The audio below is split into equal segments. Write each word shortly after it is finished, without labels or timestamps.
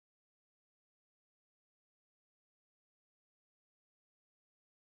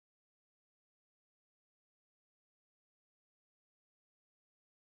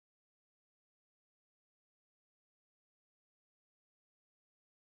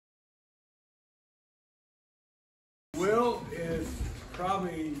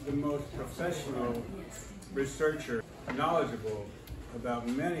the most professional researcher, knowledgeable about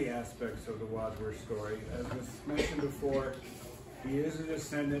many aspects of the Wadsworth story. As was mentioned before, he is a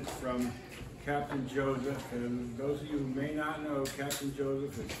descendant from Captain Joseph, and those of you who may not know, Captain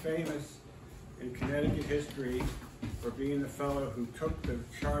Joseph is famous in Connecticut history for being the fellow who took the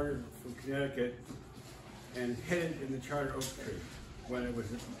charter from Connecticut and hid it in the charter oak tree when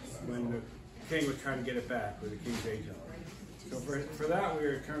the king was trying to get it back with the king's agent. So for that, we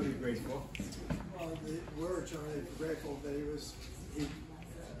are eternally grateful. Well, we're eternally grateful that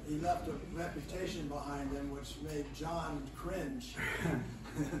he left a reputation behind him which made John cringe.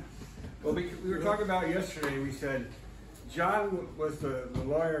 Well, we were talking about yesterday, we said, John was the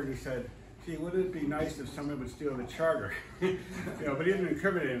lawyer who said, gee, wouldn't it be nice if someone would steal the charter? But he didn't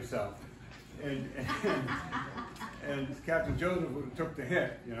incriminate himself. And Captain Joseph took the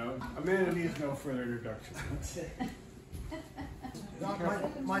hit, A man who needs no further introduction.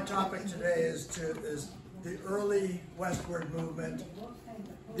 My topic today is the early westward movement.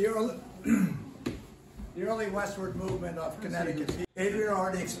 The early westward movement of Connecticut. Adrian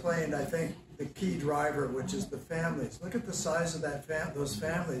already explained, I think, the key driver, which is the families. Look at the size of those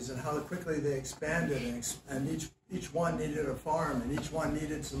families and how quickly they expanded, and each one needed a farm, and each one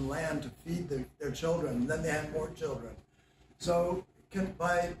needed some land to feed their children, and then they had more children. So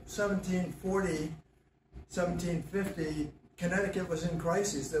by 1740, 1750, Connecticut was in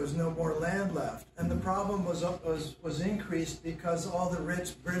crisis. There was no more land left, and the problem was increased because all the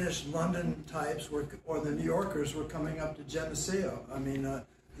rich British London types or the New Yorkers were coming up to Geneseo.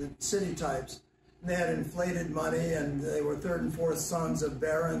 The city types. They had inflated money, and they were third and fourth sons of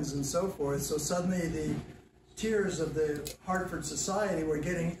barons and so forth. So suddenly the tiers of the Hartford society were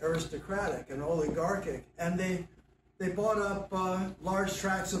getting aristocratic and oligarchic, and they bought up large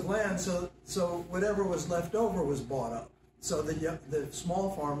tracts of land. So whatever was left over was bought up. So the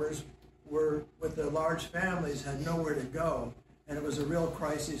small farmers with their large families had nowhere to go, and it was a real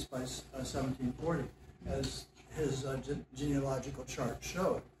crisis by 1740, as his genealogical chart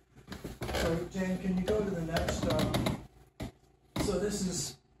showed. So Jane, can you go to the next? So this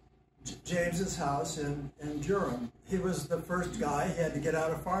is James's house in Durham. He was the first guy. He had to get out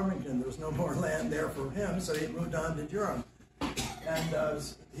of Farmington. There was no more land there for him, so he moved on to Durham. And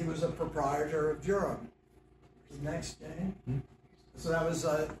he was a proprietor of Durham. Next, Jane. So that was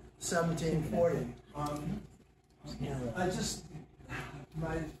 1740.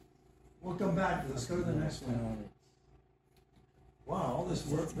 We'll come back to this. Go to the next one. Wow, all this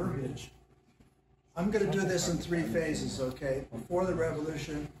verbiage. I'm going to do this in 3 phases, okay? Before the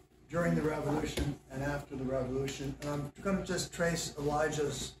Revolution, during the Revolution, and after the Revolution. And I'm going to just trace Elijah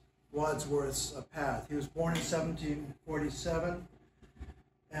Wadsworth's path. He was born in 1747,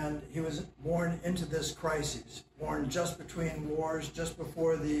 and he was born into this crisis, born just between wars, just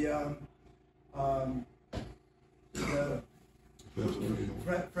before the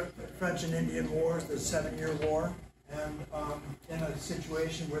French and Indian Wars, the 7-Year War, and in a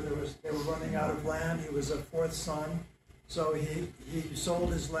situation where they were running out of land. He was a 4th son, so he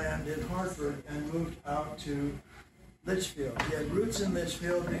sold his land in Hartford and moved out to Litchfield. He had roots in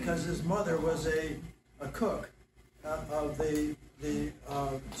Litchfield because his mother was a cook of the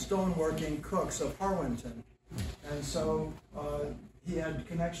stoneworking cooks of Harwinton, and so he had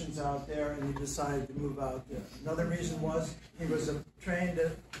connections out there, and he decided to move out there. Another reason was he was trained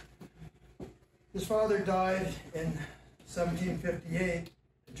at. His father died in 1758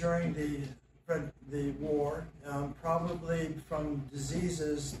 during the war, probably from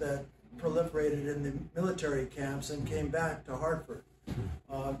diseases that proliferated in the military camps and came back to Hartford.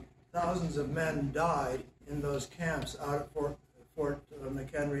 Thousands of men died in those camps out at Fort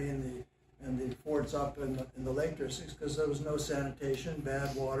McHenry and the forts up in the Lake Districts, because there was no sanitation,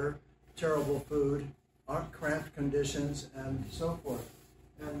 bad water, terrible food, cramped conditions, and so forth.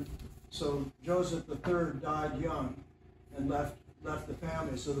 And so Joseph III died young and left the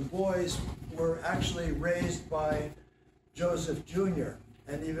family. So the boys were actually raised by Joseph Jr.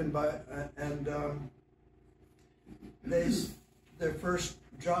 and even by their first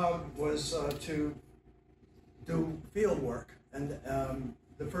job was to do field work. And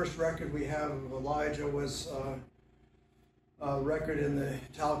the first record we have of Elijah was a record in the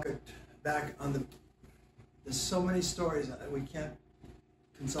Talcott back on the. There's so many stories that we can't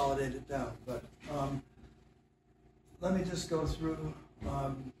consolidate it down, but let me just go through.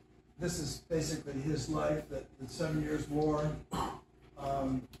 This is basically his life, the 7 Years' War.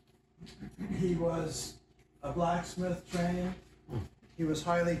 He was a blacksmith trained. He was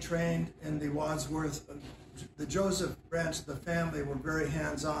highly trained in the Wadsworth. The Joseph branch of the family were very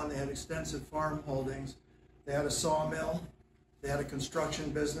hands-on. They had extensive farm holdings. They had a sawmill. They had a construction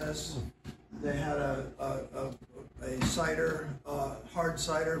business. They had a cider, hard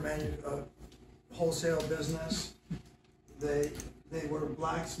cider wholesale business. They were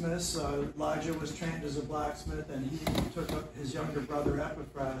blacksmiths. Elijah was trained as a blacksmith, and he took up his younger brother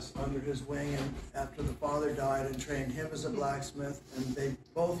Epaphras under his wing, and after the father died, and trained him as a blacksmith. And they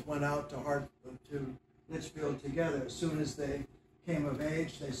both went out to Litchfield together. As soon as they came of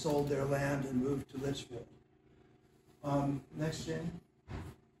age, they sold their land and moved to Litchfield. Next, Jane.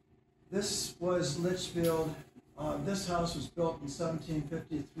 This was Litchfield. This house was built in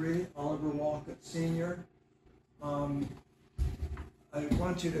 1753. Oliver Walcott Sr. I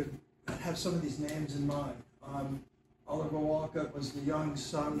want you to have some of these names in mind. Oliver Walcott was the young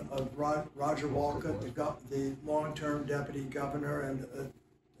son of Roger Walcott, the long-term deputy governor and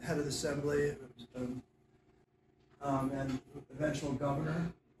head of the assembly, and eventual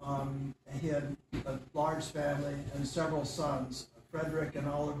governor. And he had a large family and several sons. Frederick and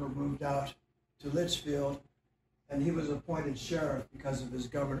Oliver moved out to Litchfield, and he was appointed sheriff because of his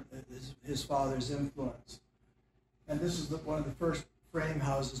father's influence. And this is one of the first frame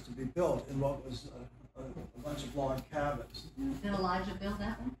houses to be built in what was a bunch of log cabins. Did Elijah build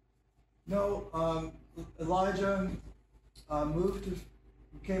that one? No, Elijah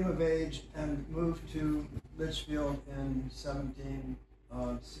came of age and moved to Litchfield in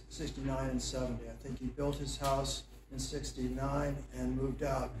 1769 and 70. I think he built his house in 69 and moved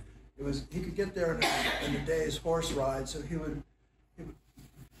out. He could get there in a day's horse ride, so the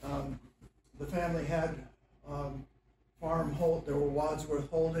family had there were Wadsworth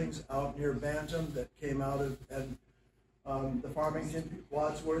holdings out near Bantam that came out of, and the Farmington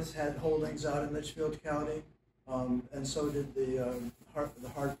Wadsworths had holdings out in Litchfield County, and so did the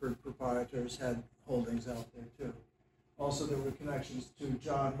Hartford proprietors had holdings out there too. Also, there were connections to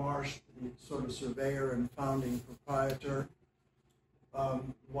John Marsh, the sort of surveyor and founding proprietor.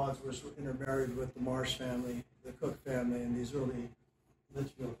 Wadsworths were intermarried with the Marsh family, the Cook family, and these early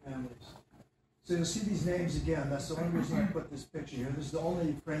Litchfield families. So you'll see these names again. That's the only reason I put this picture here. This is the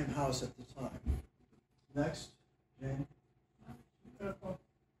only frame house at the time. Next, Jane.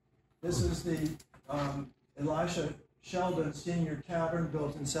 This is the Elisha Sheldon Senior Tavern,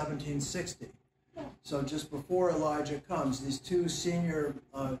 built in 1760. So just before Elijah comes, these two senior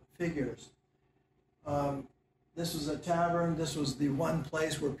figures. This was a tavern. This was the one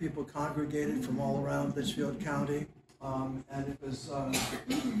place where people congregated from all around Litchfield County, and it was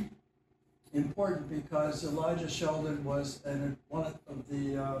important because Elijah Sheldon was in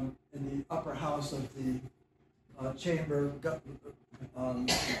the upper house of the chamber,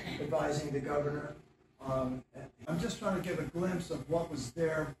 advising the governor. I'm just trying to give a glimpse of what was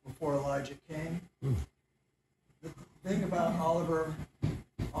there before Elijah came. The thing about Oliver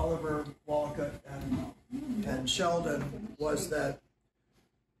Walcott and Sheldon was that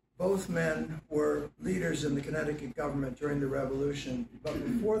both men were leaders in the Connecticut government during the Revolution. But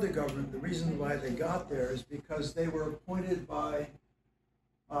before the government, the reason why they got there is because they were appointed by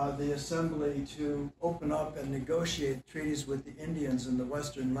the Assembly to open up and negotiate treaties with the Indians in the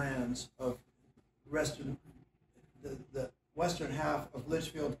western lands of the western half of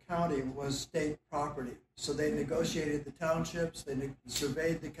Litchfield County was state property. So they negotiated the townships, they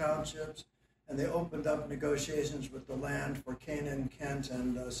surveyed the townships, and they opened up negotiations with the land for Canaan, Kent,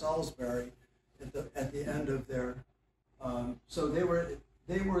 and Salisbury at the end of their. So they were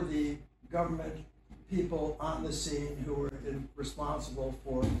the government people on the scene who were responsible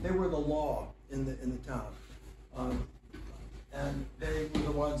for. They were the law in the town, and they were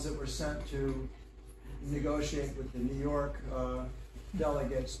the ones that were sent to negotiate with the New York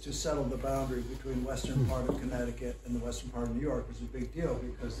delegates to settle the boundary between western part of Connecticut and the western part of New York. It was a big deal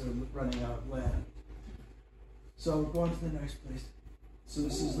because they were running out of land. So go on to the next place. So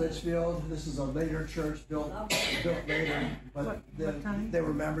this is Litchfield. This is a later church built later, but they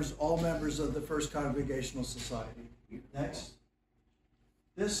were all members of the First Congregational Society. Next.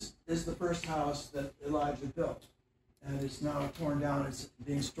 This is the first house that Elijah built, and it's now torn down. It's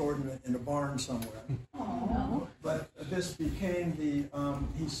being stored in a barn somewhere. Oh. But this became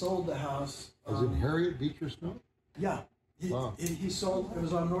he sold the house. Is it Harriet Beecher Snow? Yeah. He sold, it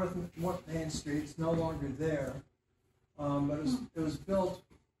was on North Main Street. It's no longer there. But it was built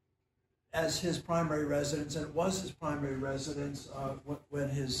as his primary residence, and it was his primary residence when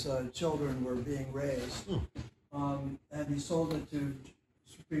his children were being raised. And he sold it to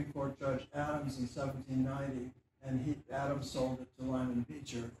Supreme Court Judge Adams in 1790, and Adams sold it to Lyman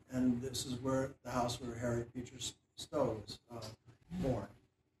Beecher, and this is where the house where Harriet Beecher Stowe was born.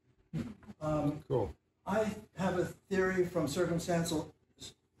 Cool. I have a theory from circumstantial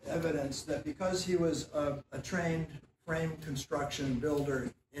evidence that because he was a trained frame construction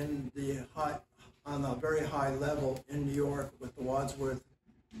builder in the on a very high level in New York with the Wadsworth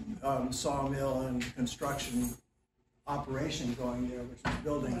sawmill and construction operation going there, which was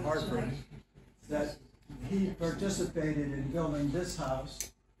building Hartford, that he participated in building this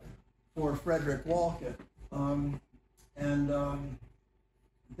house for Frederick Walcott.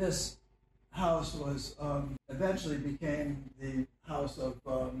 This house was eventually became the house of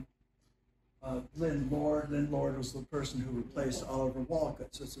Lynn Lord. Lynn Lord was the person who replaced Oliver Walcott.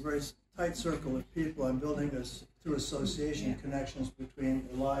 So it's a very tight circle of people. I'm building this through association connections between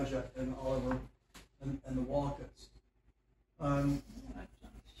Elijah and Oliver and the Walcotts.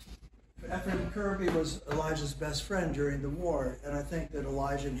 Ephraim Kirby was Elijah's best friend during the war, and I think that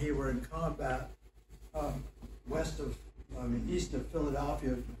Elijah and he were in combat east of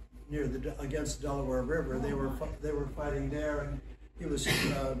Philadelphia, near against the Delaware River. They were fighting there, and he was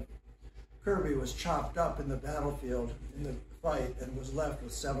Kirby was chopped up in the battlefield in the fight and was left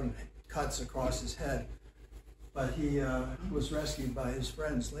with 7 cuts across his head. But he was rescued by his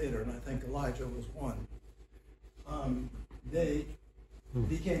friends later, and I think Elijah was one. They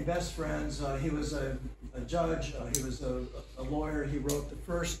became best friends. He was a judge. He was a lawyer. He wrote the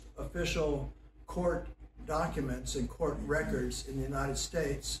first official court documents and court records in the United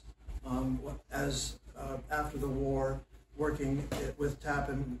States after the war, working with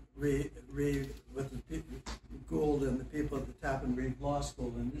Tappan Reed, with Gould and the people at the Tappan Reed Law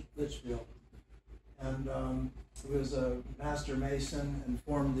School in Litchfield. And he was a master mason and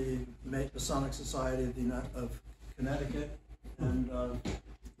formed the Masonic Society of Connecticut, and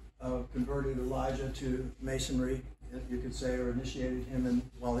converted Elijah to Masonry, you could say, or initiated him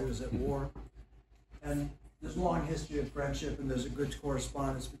while he was at war. And there's a long history of friendship, and there's a good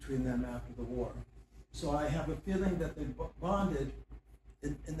correspondence between them after the war. So I have a feeling that they bonded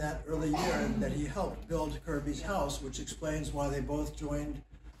in that early year, and that he helped build Kirby's house, which explains why they both joined,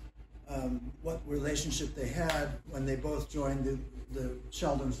 what relationship they had when they both joined the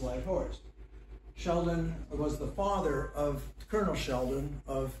Sheldon's Light Horse. Sheldon was the father of Colonel Sheldon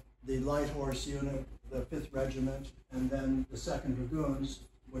of the Light Horse Unit, the 5th Regiment, and then the 2nd Dragoons,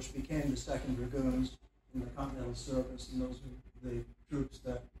 which became the 2nd Dragoons in the Continental Service, and those were the troops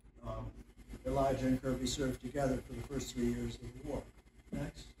that Elijah and Kirby served together for the first 3 years of the war.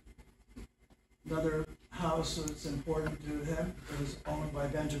 Next. Another house that's important to him was owned by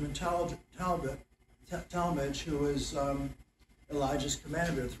Benjamin Talmadge, who was Elijah's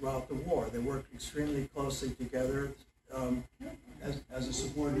commander throughout the war. They worked extremely closely together as a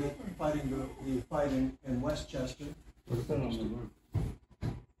subordinate, fighting the fight in Westchester.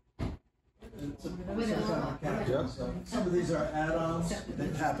 Some of these are add-ons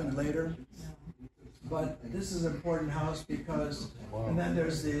that happened later, but this is an important house because, and then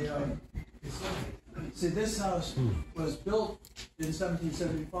there's the, see, this house was built in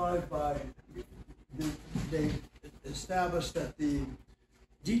 1775 by, they established that the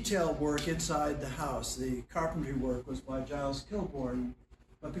detail work inside the house, the carpentry work, was by Giles Kilbourne,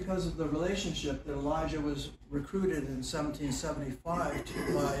 but because of the relationship that Elijah was recruited in 1775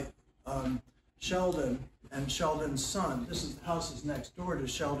 by Sheldon and Sheldon's son. The house is next door to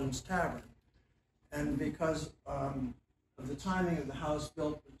Sheldon's Tavern. And because of the timing of the house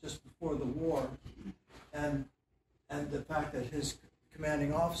built just before the war, and the fact that his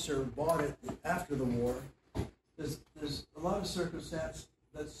commanding officer bought it after the war, there's a lot of circumstance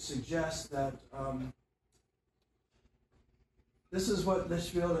that suggests that this is what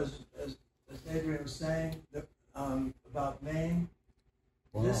Litchfield, as Adrian was saying, about Maine.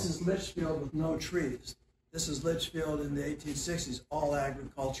 Wow. This is Litchfield with no trees. This is Litchfield in the 1860s, all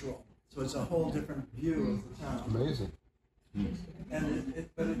agricultural. So it's a whole different view of the town. Amazing. And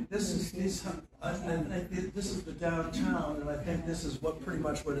this is the downtown, and I think this is pretty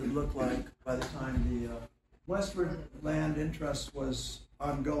much what it looked like by the time the westward land interest was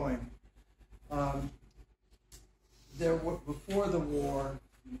ongoing. Before the war,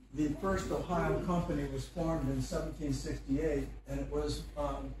 the first Ohio company was formed in 1768, and it was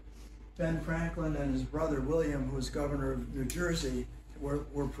Ben Franklin and his brother William, who was governor of New Jersey,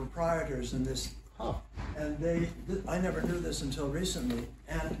 were proprietors in this. Huh. And I never knew this until recently,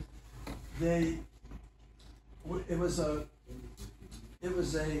 and it was a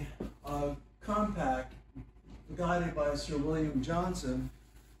compact guided by Sir William Johnson,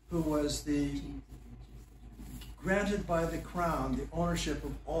 who was granted by the Crown the ownership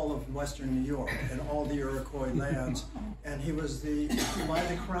of all of Western New York and all the Iroquois lands, and he was by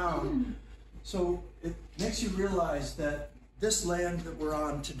the Crown. So it makes you realize that this land that we're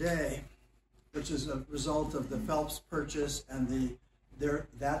on today, which is a result of the Phelps purchase and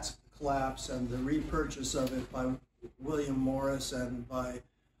that's collapse and the repurchase of it by William Morris and by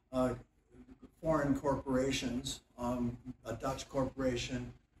foreign corporations, a Dutch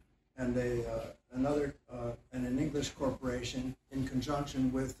corporation and an English corporation in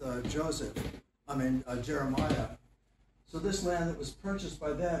conjunction with Jeremiah. So this land that was purchased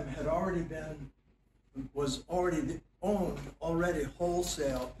by them had was already owned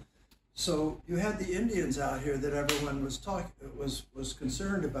wholesale. So you had the Indians out here that everyone was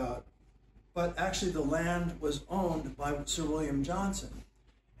concerned about, but actually the land was owned by Sir William Johnson,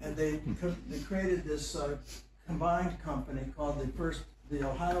 and they created this combined company called the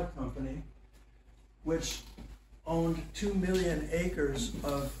Ohio Company, which owned 2 million acres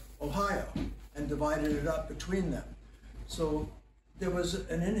of Ohio and divided it up between them. So there was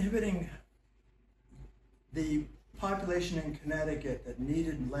an inhibiting. The population in Connecticut that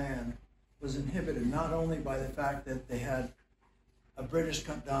needed land was inhibited not only by the fact that they had a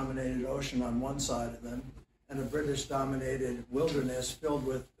British-dominated ocean on one side of them and a British-dominated wilderness filled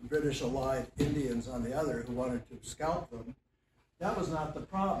with British-allied Indians on the other who wanted to scalp them. That was not the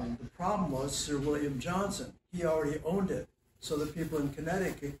problem. The problem was Sir William Johnson. He already owned it, so the people in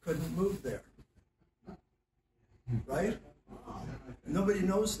Connecticut couldn't move there. Right? Nobody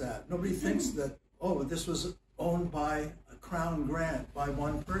knows that. Nobody thinks that, oh, this was owned by a crown grant by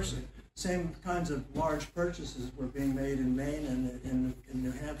one person. Same kinds of large purchases were being made in Maine and in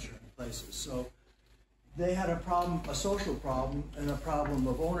New Hampshire and places. So they had a problem, a social problem, and a problem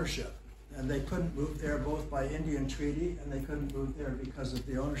of ownership. And they couldn't move there both by Indian treaty, and they couldn't move there because of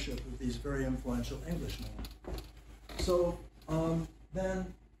the ownership of these very influential Englishmen. So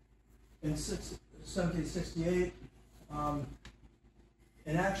then in 1768,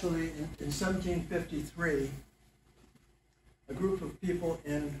 and actually in 1753, a group of people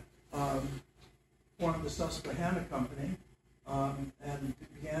formed the Susquehanna Company and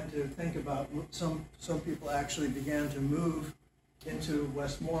began to think about, some people actually began to move into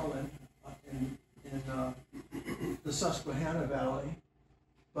Westmoreland in the Susquehanna Valley,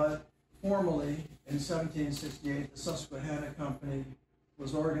 but formally in 1768 the Susquehanna Company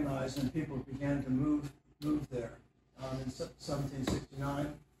was organized and people began to move there. In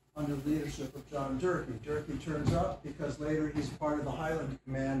 1769 under the leadership of John Durkee. Durkee turns up because later he's part of the Highland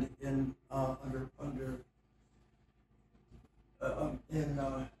Command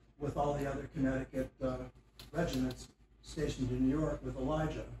with all the other Connecticut regiments stationed in New York with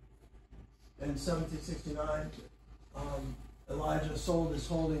Elijah. In 1769, Elijah sold his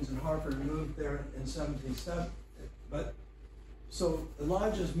holdings in Hartford and moved there in 1770. But so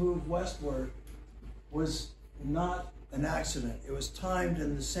Elijah's move westward was not an accident. It was timed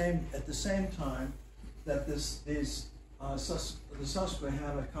at the same time that the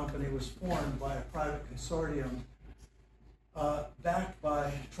Susquehanna Company was formed by a private consortium backed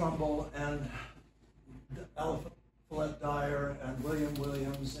by Trumbull and Eliphalet Dyer and William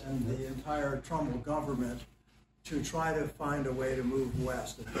Williams and the entire Trumbull government to try to find a way to move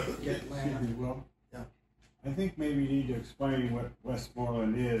west and get land. Excuse me, Will. Yeah. I think maybe you need to explain what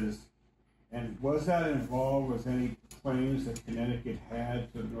Westmoreland is. And was that involved with any claims that Connecticut had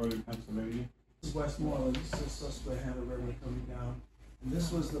to northern Pennsylvania? This is Westmoreland. This is Susquehanna River coming down. And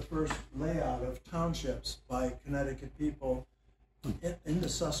this was the first layout of townships by Connecticut people in the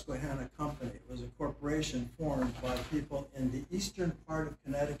Susquehanna Company. It was a corporation formed by people in the eastern part of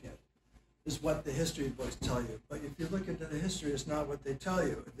Connecticut, is what the history books tell you. But if you look into the history, it's not what they tell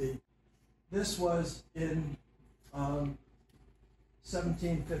you. This was in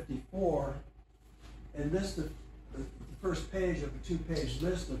 1754, and the first page of a two-page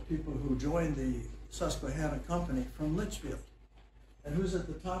list of people who joined the Susquehanna Company from Litchfield. And who's at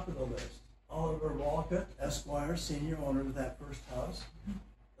the top of the list? Oliver Walcott, Esquire, senior owner of that first house.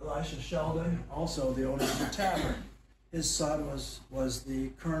 Elisha Sheldon, also the owner of the tavern. His son was the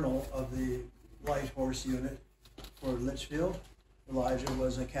colonel of the light horse unit for Litchfield. Elijah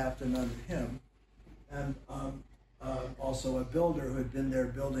was a captain under him. And also a builder who had been there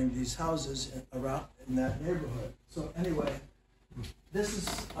building these houses around in that neighborhood. So anyway, this is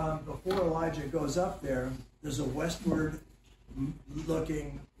before Elijah goes up there. There's a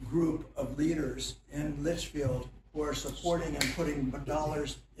westward-looking group of leaders in Litchfield who are supporting and putting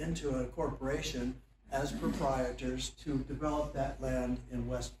dollars into a corporation as proprietors to develop that land in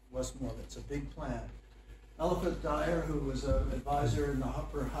Westmoreland. It's a big plan. Eliphalet Dyer, who was an advisor in the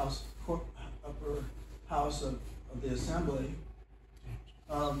upper house of the Assembly,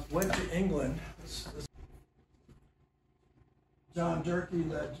 went to England. John Durkee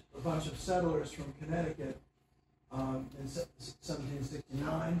led a bunch of settlers from Connecticut in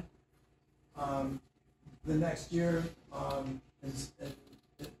 1769. The next year, in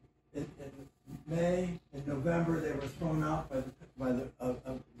November, they were thrown out by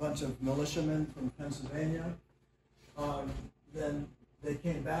a bunch of militiamen from Pennsylvania. Then they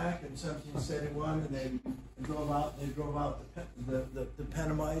came back in 1771, and they drove out the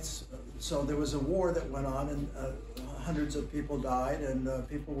Pennamites. So there was a war that went on, and hundreds of people died, and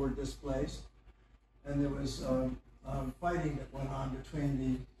people were displaced. And there was fighting that went on between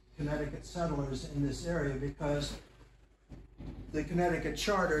the Connecticut settlers in this area, because the Connecticut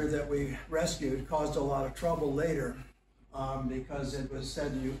charter that we rescued caused a lot of trouble later, because it was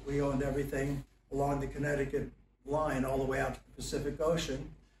said we owned everything along the Connecticut line all the way out to the Pacific Ocean.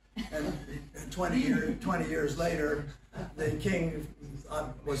 And 20 years later, the king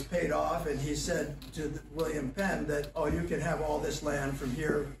was paid off, and he said to William Penn that, oh, you can have all this land from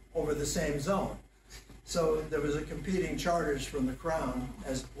here over the same zone. So there was a competing charters from the crown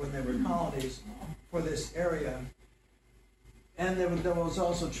as when they were colonies for this area. And there was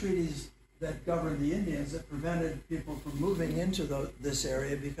also treaties that governed the Indians that prevented people from moving into this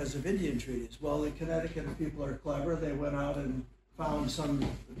area because of Indian treaties. Well, the Connecticut people are clever. They went out and found some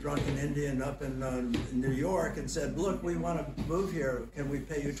drunken Indian up in New York and said, look, we want to move here. Can we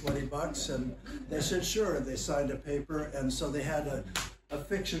pay you $20? And they said, sure. They signed a paper. And so they had a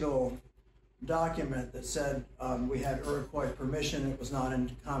fictional document that said we had Iroquois permission. It was not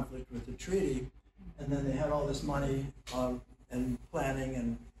in conflict with the treaty. And then they had all this money and planning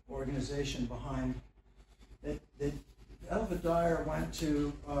and organization behind it. Elva Dyer went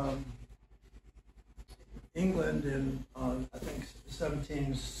to England in, I think,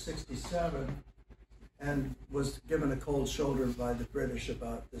 1767, and was given a cold shoulder by the British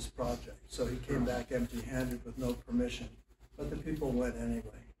about this project. So he came back empty-handed with no permission. But the people went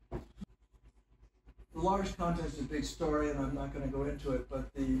anyway. The large contest is a big story, and I'm not going to go into it,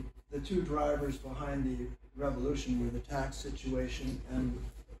 but the two drivers behind the revolution were the tax situation and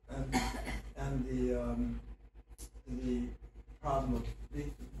the problem of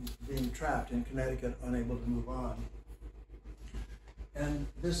being trapped in Connecticut, unable to move on. And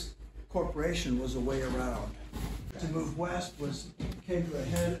this corporation was a way around. To move west came to a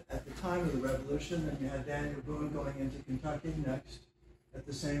head at the time of the revolution, and you had Daniel Boone going into Kentucky next at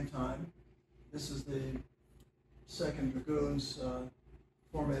the same time. This is the 2nd Dragoons,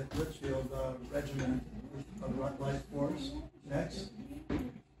 formed at Litchfield Regiment of Light Force. Next.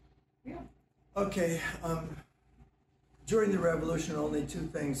 Okay. During the Revolution, only two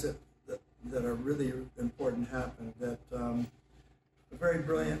things that are really important happened. That a very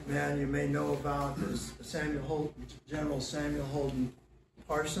brilliant man you may know about is General Samuel Holden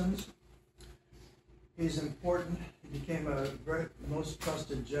Parsons. He's important. He became a very most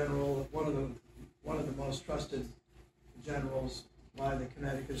trusted general, one of the most trusted generals by the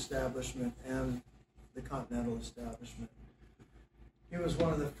Connecticut establishment and the Continental establishment. He was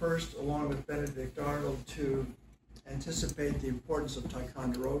one of the first, along with Benedict Arnold, to anticipate the importance of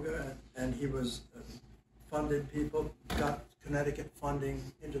Ticonderoga, and he was funded people, got Connecticut funding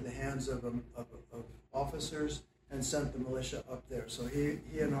into the hands of officers and sent the militia up there. So he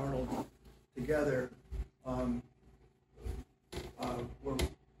and Arnold together were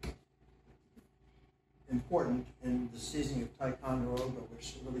important in the seizing of Ticonderoga,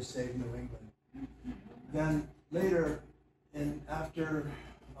 which really saved New England. Then later, after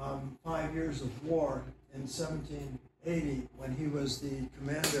 5 years of war in 1780, when he was the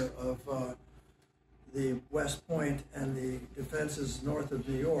commander of the West Point and the defenses north of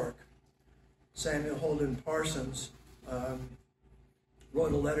New York, Samuel Holden Parsons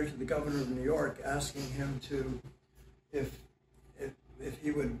wrote a letter to the governor of New York asking him to, if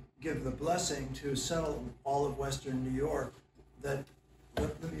he would give the blessing to settle all of Western New York, that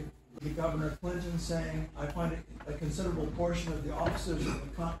the Governor Clinton saying, I find a considerable portion of the officers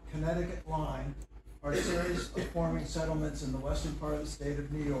of the Connecticut line are serious of forming settlements in the western part of the state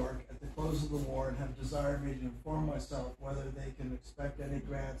of New York at the close of the war, and have desired me to inform myself whether they can expect any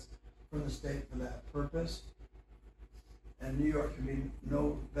grants from the state for that purpose. And New York can be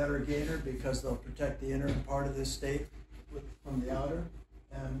no better gainer because they'll protect the inner part of this state from the outer.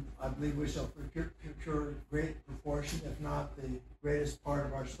 And I believe we shall procure a great proportion, if not the greatest part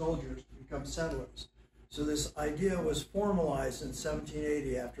of our soldiers, to become settlers. So this idea was formalized in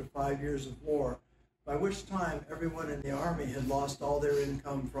 1780 after 5 years of war, by which time everyone in the army had lost all their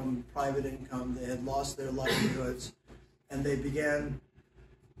income from private income. They had lost their livelihoods, and they began,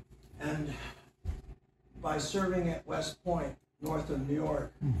 and by serving at West Point, north of New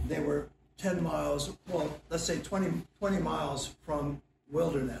York, they were 10 miles, well, let's say 20 miles from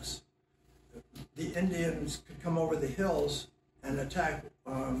wilderness. The Indians could come over the hills and attack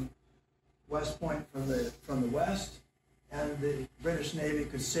West Point from the west, and the British Navy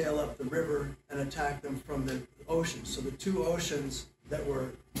could sail up the river and attack them from the ocean. So the two oceans that were,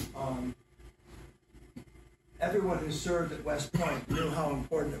 everyone who served at West Point knew how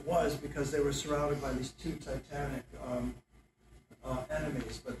important it was because they were surrounded by these two titanic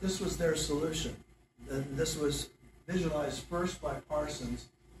enemies. But this was their solution. And this was visualized first by Parsons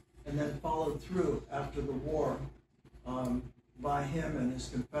and then followed through after the war by him and his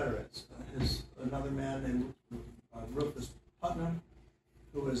Confederates. Another man named Rufus Putnam,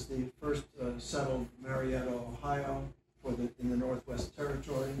 who was the first settled Marietta, Ohio, in the Northwest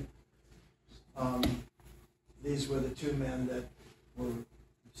Territory. These were the two men that were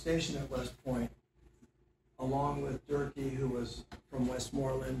stationed at West Point, along with Durkee, who was from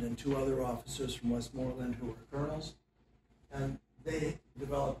Westmoreland, and two other officers from Westmoreland who were colonels. And they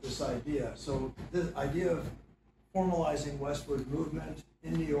developed this idea. So the idea of formalizing westward movement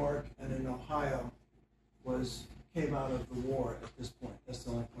in New York and in Ohio came out of the war at this point. That's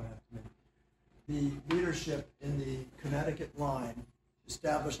the only point I have to make. The leadership in the Connecticut line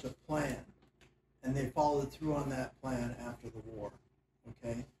established a plan, and they followed through on that plan after the war.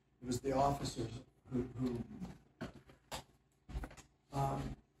 Okay, it was the officers who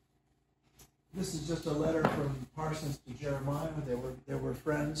this is just a letter from Parsons to Jeremiah. They were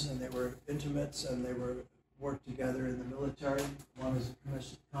friends, and they were intimates, and they worked together in the military. One is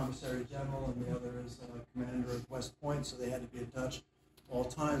a commissary general, and the other is a commander of West Point, so they had to be in touch all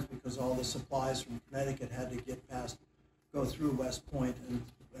times because all the supplies from Connecticut had to go through West Point and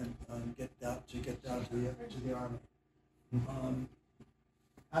get down to the army.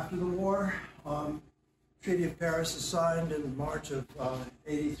 After the war, Treaty of Paris is signed in March of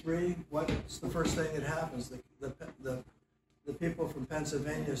 '83. What's the first thing that happens? The people from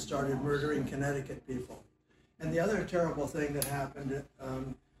Pennsylvania started murdering Connecticut people. And the other terrible thing that happened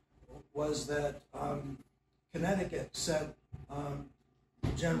was that Connecticut sent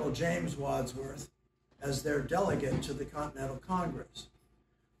General James Wadsworth as their delegate to the Continental Congress,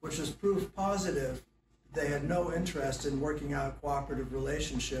 which was proof positive they had no interest in working out cooperative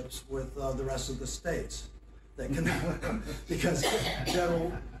relationships with the rest of the states. Because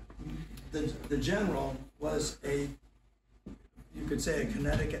the general was you could say a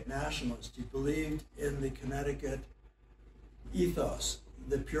Connecticut nationalist. He believed in the Connecticut ethos,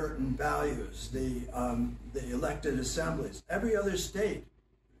 the Puritan values, the elected assemblies. Every other state,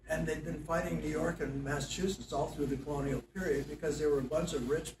 and they'd been fighting New York and Massachusetts all through the colonial period because there were a bunch of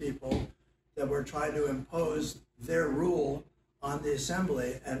rich people that were trying to impose their rule on the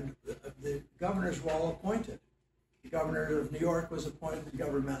assembly, and the governors were all appointed. The governor of New York was appointed, the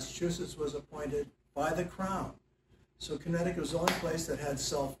governor of Massachusetts was appointed by the crown. So Connecticut was the only place that had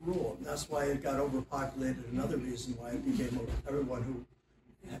self-rule, and that's why it got overpopulated. Another reason why it became everyone who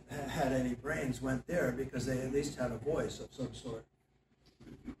had any brains went there, because they at least had a voice of some sort.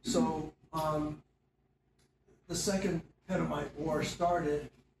 So the Second Pennamite War started.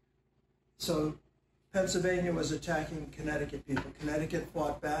 So Pennsylvania was attacking Connecticut people. Connecticut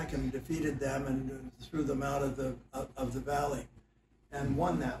fought back and defeated them and threw them out of the valley, and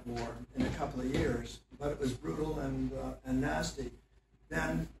won that war in a couple of years. But it was brutal and nasty.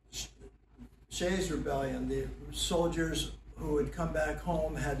 Then Shays' Rebellion, the soldiers who had come back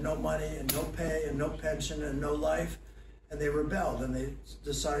home had no money and no pay and no pension and no life, and they rebelled, and they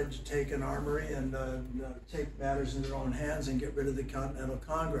decided to take an armory and take matters in their own hands and get rid of the Continental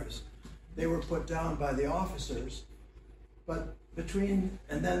Congress. They were put down by the officers, and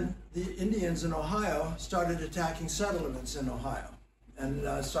then the Indians in Ohio started attacking settlements in Ohio and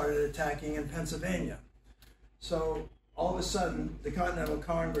started attacking in Pennsylvania. So all of a sudden, the Continental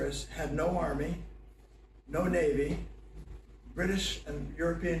Congress had no army, no navy, British and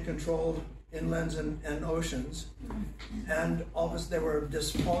European controlled inlands and oceans, and all of a sudden they were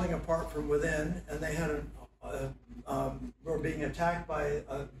just falling apart from within, and they had were being attacked by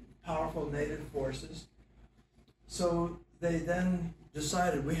powerful native forces. So they then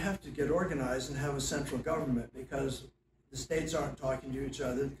decided, we have to get organized and have a central government because the states aren't talking to each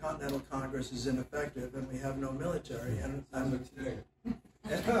other, the Continental Congress is ineffective, and we have no military. And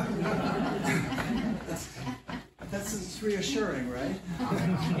that's reassuring, right?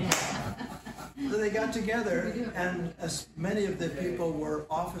 So they got together, and as many of the people were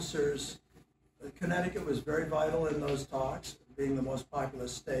officers. Connecticut was very vital in those talks, being the most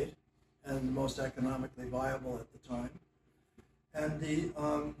populous state and the most economically viable at the time. And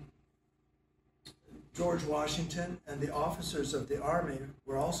George Washington and the officers of the Army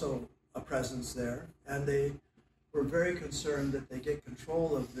were also a presence there, and they were very concerned that they get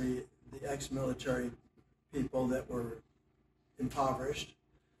control of the ex-military people that were impoverished.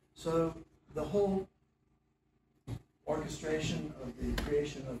 So the whole orchestration of the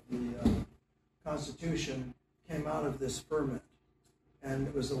creation of the Constitution came out of this ferment, and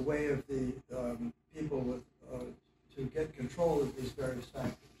it was a way of the people with to get control of these various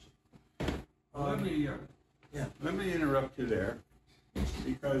factors. Let me interrupt you there,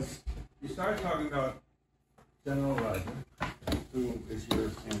 because you started talking about General Elijah, who is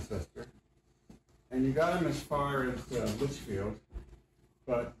your ancestor, and you got him as far as Litchfield,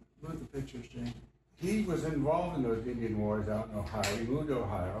 but Move the pictures, Jane. he was involved in those Indian wars out in Ohio. He moved to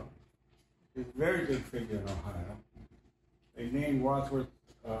Ohio. He's a very big figure in Ohio. They named Wadsworth,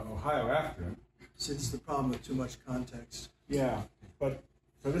 Ohio after him. See, this is the problem with too much context. Yeah, but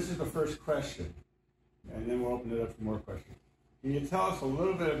so this is the first question, and then we'll open it up for more questions. Can you tell us a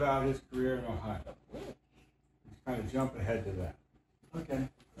little bit about his career in Ohio? Let's kind of jump ahead to that. Okay.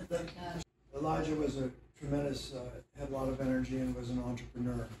 Elijah was a tremendous, had a lot of energy and was an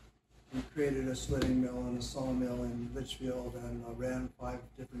entrepreneur. He created a slitting mill and a sawmill in Litchfield and ran 5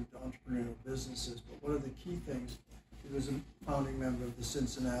 different entrepreneurial businesses. But one of the key things, he was a founding member of the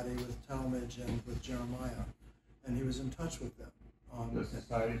Cincinnati with Talmadge and with Jeremiah, and he was in touch with them. The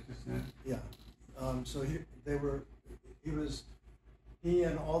Society of Descendants? Yeah. So he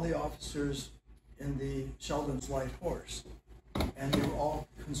and all the officers in the Sheldon's Light Horse, and they were all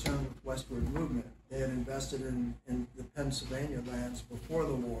concerned with westward movement. They had invested in the Pennsylvania lands before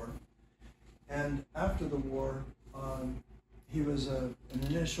the war, and after the war, he was an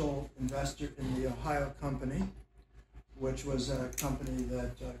initial investor in the Ohio Company, which was a company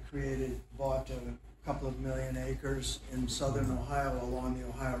that bought a couple of million acres in southern Ohio along the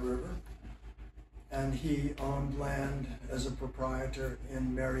Ohio River. And he owned land as a proprietor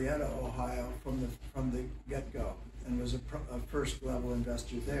in Marietta, Ohio from the get-go, and was a first-level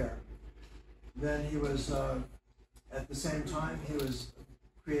investor there. Then he was, at the same time, he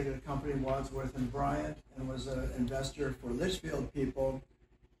created a company, Wadsworth and Bryant, and was an investor for Litchfield people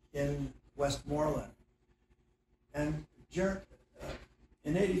in Westmoreland. And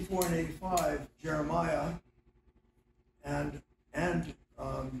in 84 and 85, Jeremiah and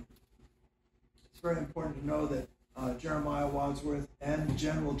it's very important to know that Jeremiah Wadsworth and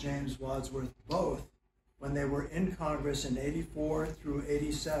General James Wadsworth both, when they were in Congress in 84 through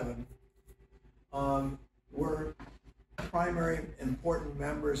 87, were primary important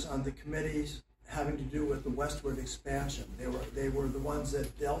members on the committees having to do with the westward expansion. They were the ones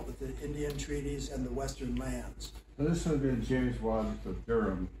that dealt with the Indian treaties and the western lands. So this would have been James Wadsworth of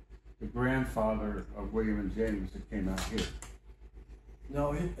Durham, the grandfather of William and James that came out here.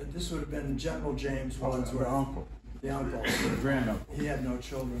 No, this would have been General James Wadsworth. The uncle. The uncle. The granduncle. He had no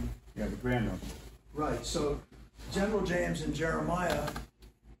children. Yeah, the granduncle. Right, so General James and Jeremiah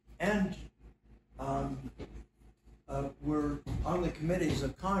and were on the committees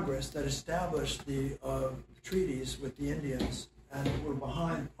of Congress that established the treaties with the Indians and were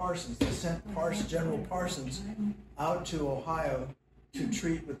behind Parsons. They sent General Parsons out to Ohio to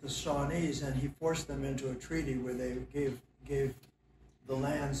treat with the Shawnees, and he forced them into a treaty where they gave the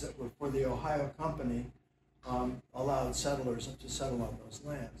lands that were for the Ohio Company, allowed settlers to settle on those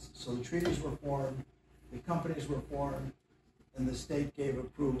lands. So the treaties were formed, the companies were formed, and the state gave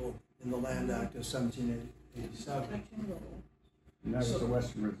approval in the Land Act of 1787. And that was the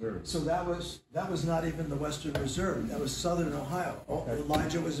Western Reserve. So that was not even the Western Reserve. That was Southern Ohio. Okay.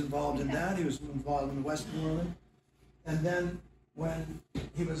 Elijah was involved in that. He was involved in Westmoreland. And then when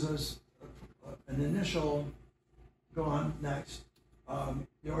he was an initial, go on next,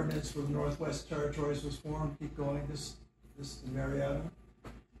 the ordinance for the Northwest Territories was formed. Keep going. This in Marietta.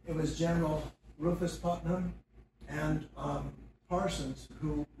 It was General Rufus Putnam and Parsons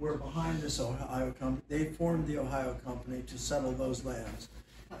who were behind this Ohio Company. They formed the Ohio Company to settle those lands.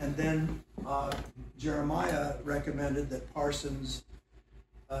 And then Jeremiah recommended that Parsons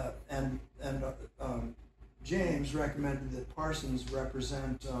and James recommended that Parsons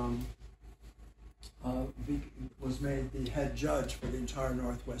represent, was made the head judge for the entire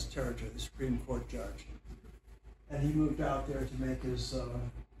Northwest Territory, the Supreme Court judge. And he moved out there to make his,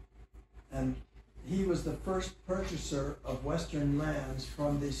 and he was the first purchaser of Western lands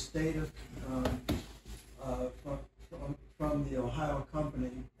from the state of, from the Ohio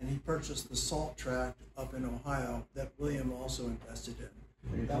Company, and he purchased the salt tract up in Ohio that William also invested in.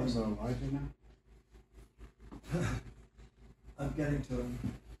 Are you talking about Elijah now? I'm getting to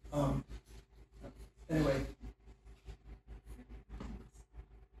him. Anyway,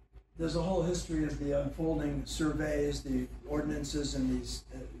 there's a whole history of the unfolding surveys, the ordinances in these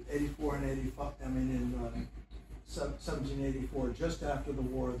 84 and 85, I mean in 1784, just after the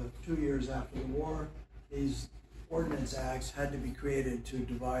war, the 2 years after the war, these ordinance acts had to be created to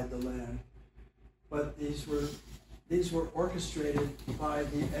divide the land. But these these were orchestrated by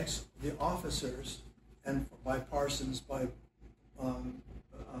the officers, and by Parsons, by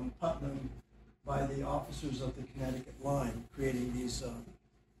Putnam, by the officers of the Connecticut line, creating these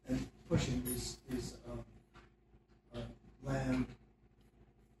and pushing these land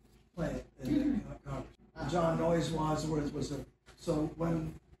plan in the Congress. John Noyes Wadsworth was so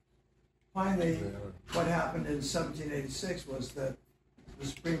when finally what happened in 1786 was that the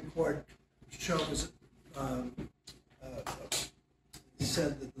Supreme Court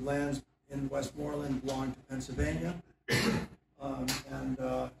said that the lands in Westmoreland belonged to Pennsylvania,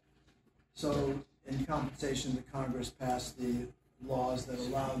 so in compensation, the Congress passed the laws that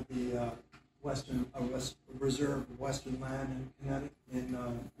allowed the reserve of Western land in Connecticut, in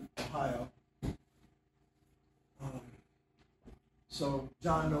Ohio. So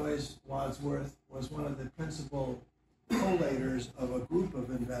John Noyes Wadsworth was one of the principal collators of a group of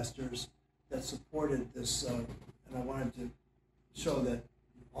investors that supported this, and I wanted to show that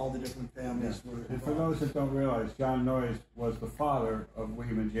all the different families were involved. And for those that don't realize, John Noyes was the father of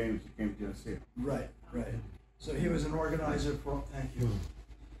William and James who came to Geneseo. Right, right. So he was an organizer for, thank you.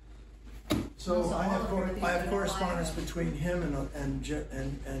 So I have correspondence between him and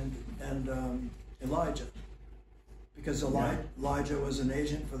Elijah, because Elijah was an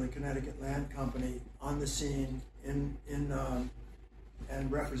agent for the Connecticut Land Company on the scene and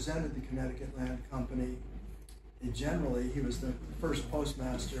represented the Connecticut Land Company. Generally, he was the first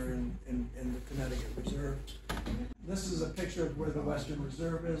postmaster in the Connecticut Reserve. This is a picture of where the Western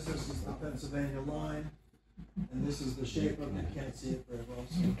Reserve is. This is the Pennsylvania line. And this is the shape of it. You can't see it very well,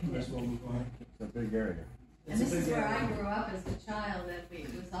 so might as well move on. It's a big area. And this is where I grew up as a child, and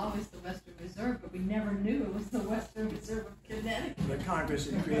it was always the Western Reserve, but we never knew it was the Western Reserve of Connecticut. The Congress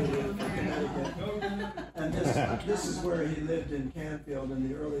had created it for Connecticut. And this is where he lived in Canfield in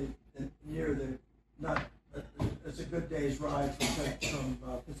the early, near the, not, it's a good day's ride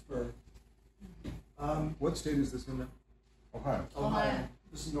from Pittsburgh. What state is this in? Ohio. Ohio.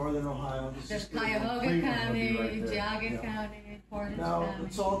 This is northern Ohio. There's Cuyahoga County, Geauga County, Portage Now, County.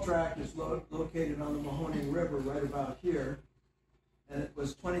 the salt tract is located on the Mahoning River right about here, and it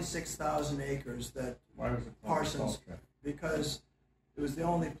was 26,000 acres that Why was it Parsons, because it was the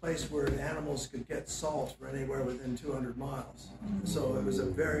only place where animals could get salt for anywhere within 200 miles. So it was a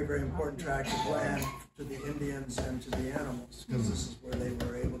very, very important tract of land to the Indians and to the animals, because this is where they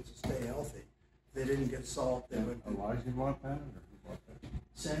were able to stay healthy. If they didn't get salt, they would. Elijah bought that, or who bought that?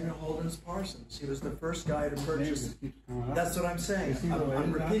 Samuel Holden's Parsons. He was the first guy to purchase. That's what I'm saying. Is he related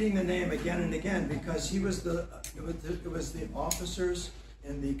I'm to that? repeating the name again and again because he was it was the officers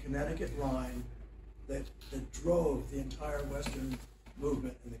in the Connecticut line that drove the entire Western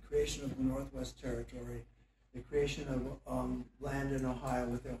movement and the creation of the Northwest Territory, the creation of land in Ohio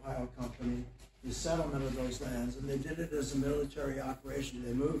with the Ohio Company, the settlement of those lands, and they did it as a military operation.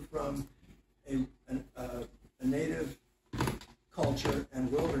 They moved from a native culture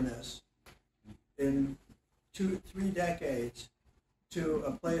and wilderness in 2-3 decades to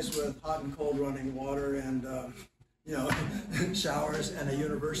a place with hot and cold running water and showers and a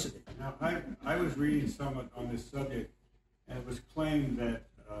university. Now, I was reading somewhat on this subject, and it was claimed that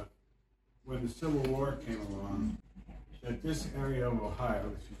when the Civil War came along, that this area of Ohio,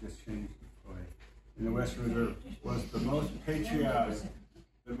 which you just changed the play, in the Western Reserve, was the most patriotic,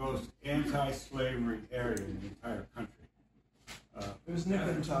 the most anti-slavery area in the entire country. It was nip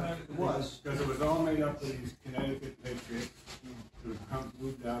and tuck. It was. Because it was all made up of these Connecticut patriots who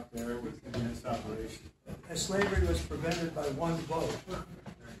moved out there in this operation. Slavery was prevented by one vote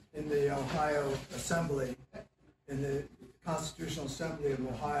in the Ohio Assembly, in the Constitutional Assembly of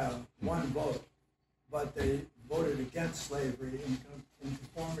Ohio, one vote. But they voted against slavery in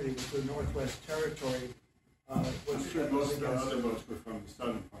conformity with the Northwest Territory. I'm sure most of the other votes were from the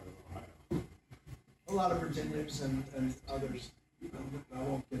southern part of Ohio. A lot of Virginians and others. I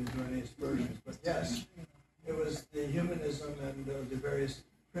won't get into any aspersions, but yes, it was the humanism and the various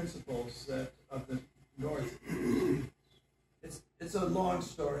principles that of the North. It's a long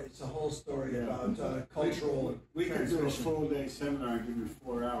story. It's a whole story about cultural. We could do a full day seminar and give you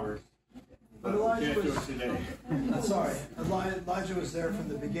 4 hours. But Elijah can't do was. it today. Sorry, Elijah was there from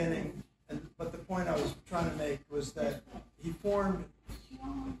the beginning, but the point I was trying to make was that he formed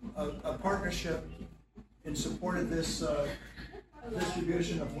a partnership in support of this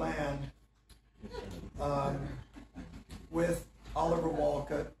distribution of land with Oliver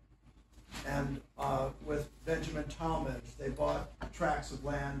Walcott and with Benjamin Talmadge. They bought tracts of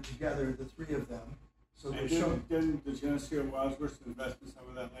land together, the three of them. So they showed. Didn't the Geneseo Wadsworth invest in some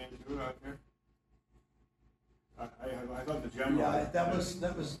of that land too out there? I thought the general. Yeah, that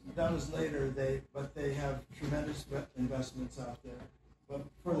was later. But they have tremendous investments out there, but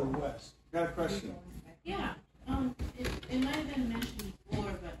further west. Got a question? Yeah. It might have been mentioned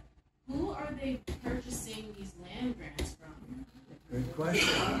before, but who are they purchasing these land grants from? Good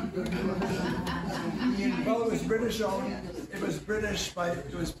question. Well, it was British owned. It was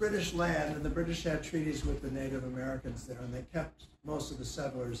British land, and the British had treaties with the Native Americans there, and they kept most of the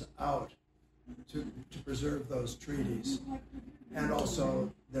settlers out to preserve those treaties, and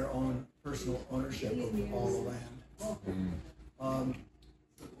also their own personal ownership of all the land.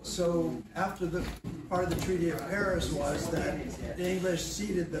 So after the part of the Treaty of Paris was that the English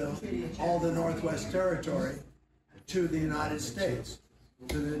ceded all the Northwest Territory to the United States,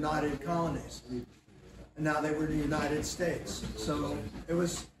 to the United Colonies. And now they were the United States. So it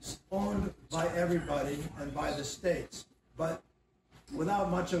was owned by everybody and by the states. But without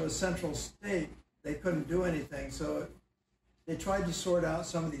much of a central state, they couldn't do anything. So they tried to sort out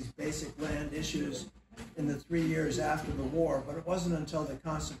some of these basic land issues in the 3 years after the war, but it wasn't until the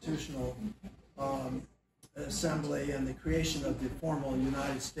Constitutional Assembly and the creation of the formal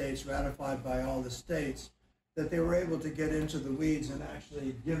United States, ratified by all the states, that they were able to get into the weeds and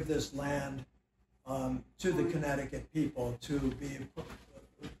actually give this land to the Connecticut people to be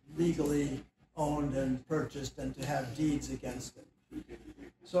legally owned and purchased and to have deeds against it.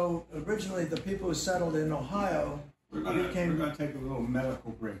 So originally the people who settled in Ohio We're going to take a little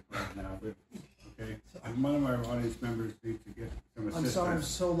medical break right now. Okay. One of our audience members needs to get some assistance. I'm sorry I'm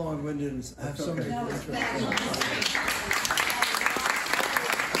so long-winded and I have so many interesting